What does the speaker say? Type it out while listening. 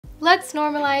Let's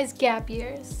normalize gap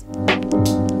years.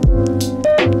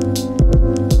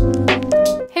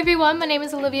 Hey everyone, my name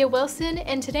is Olivia Wilson,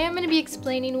 and today I'm going to be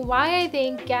explaining why I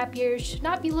think gap years should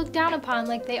not be looked down upon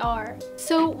like they are.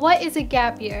 So what is a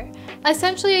gap year?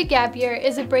 Essentially, a gap year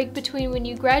is a break between when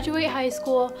you graduate high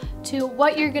school to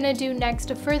what you're going to do next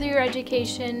to further your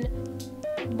education,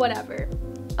 whatever.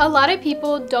 A lot of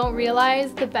people don't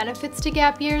realize the benefits to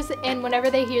gap years, and whenever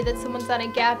they hear that someone's on a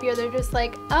gap year, they're just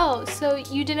like, oh, so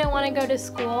you didn't want to go to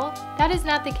school? That is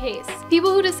not the case.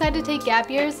 People who decide to take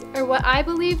gap years are what I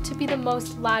believe to be the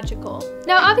most logical.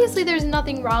 Now, obviously there's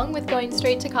nothing wrong with going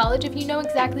straight to college if you know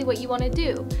exactly what you want to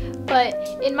do. But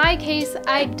in my case,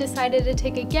 I decided to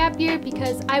take a gap year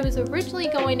because I was originally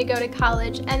going to go to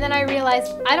college, and then I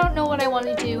realized I don't know what I want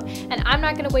to do, and I'm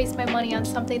not going to waste my money on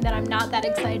something that I'm not that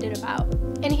excited about.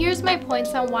 And here's my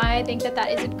points on why I think that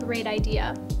that is a great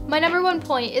idea. My number one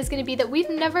point is going to be that we've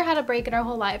never had a break in our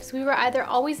whole lives. We were either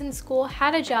always in school,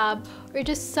 had a job, or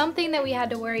just something that we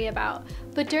had to worry about.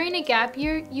 But during a gap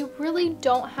year, you really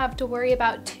don't have to worry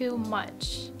about too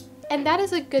much. And that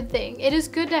is a good thing. It is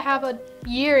good to have a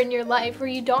year in your life where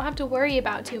you don't have to worry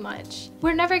about too much.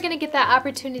 We're never going to get that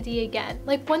opportunity again.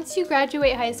 Like, once you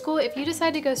graduate high school, if you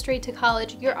decide to go straight to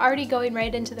college, you're already going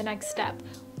right into the next step.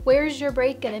 Where's your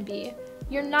break going to be?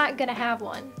 You're not gonna have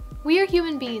one. We are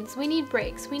human beings. We need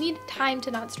breaks. We need time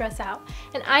to not stress out.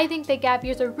 And I think that gap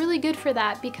years are really good for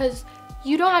that because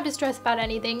you don't have to stress about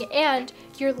anything, and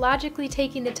you're logically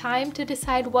taking the time to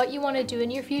decide what you want to do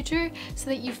in your future so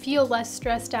that you feel less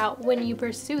stressed out when you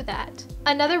pursue that.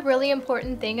 Another really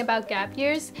important thing about gap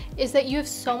years is that you have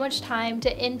so much time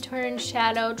to intern,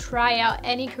 shadow, try out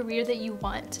any career that you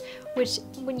want, which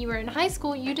when you were in high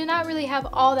school, you did not really have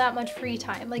all that much free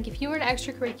time. Like, if you were in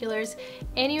extracurriculars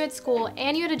and you had school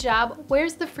and you had a job,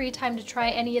 where's the free time to try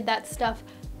any of that stuff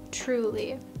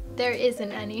truly? There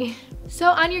isn't any. So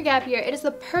on your gap year, it is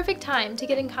the perfect time to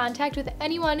get in contact with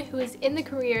anyone who is in the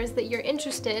careers that you're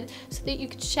interested, so that you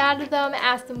can shadow them,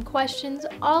 ask them questions,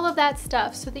 all of that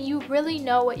stuff, so that you really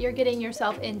know what you're getting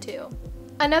yourself into.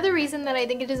 Another reason that I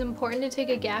think it is important to take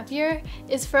a gap year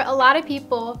is for a lot of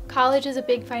people, college is a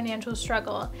big financial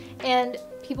struggle, and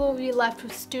people will be left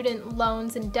with student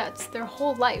loans and debts their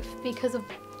whole life because of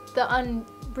the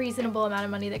unreasonable amount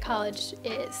of money that college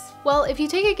is. Well, if you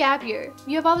take a gap year,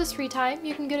 you have all this free time,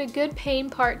 you can get a good paying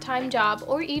part-time job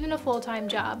or even a full-time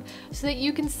job so that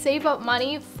you can save up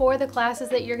money for the classes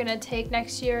that you're gonna take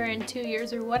next year or in 2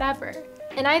 years or whatever.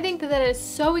 And I think that that is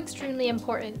so extremely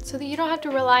important so that you don't have to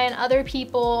rely on other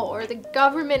people or the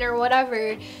government or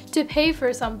whatever to pay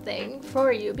for something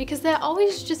for you, because that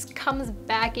always just comes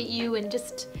back at you and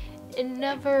just, it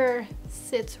never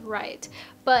sits right.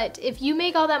 But if you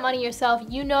make all that money yourself,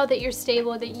 you know that you're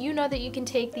stable, that you know that you can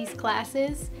take these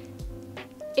classes,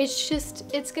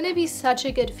 it's gonna be such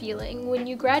a good feeling when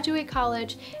you graduate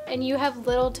college and you have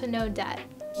little to no debt.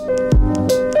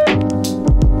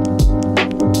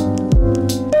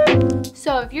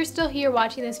 So if you're still here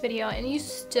watching this video and you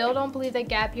still don't believe that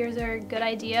gap years are a good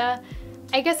idea,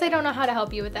 I guess I don't know how to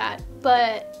help you with that,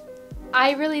 but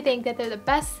I really think that they're the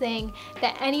best thing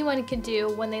that anyone can do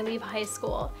when they leave high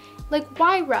school. Like,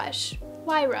 why rush?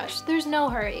 Why rush? There's no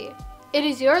hurry. It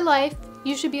is your life.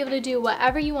 You should be able to do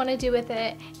whatever you want to do with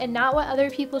it and not what other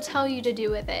people tell you to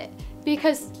do with it,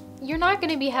 because you're not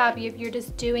going to be happy if you're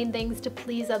just doing things to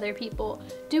please other people.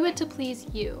 Do it to please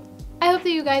you. I hope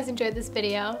that you guys enjoyed this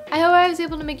video. I hope I was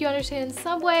able to make you understand in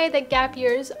some way that gap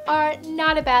years are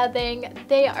not a bad thing.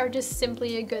 They are just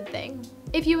simply a good thing.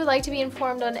 If you would like to be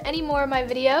informed on any more of my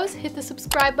videos, hit the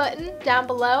subscribe button down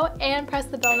below and press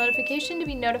the bell notification to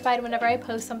be notified whenever I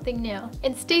post something new.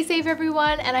 And stay safe,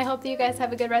 everyone, and I hope that you guys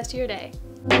have a good rest of your day.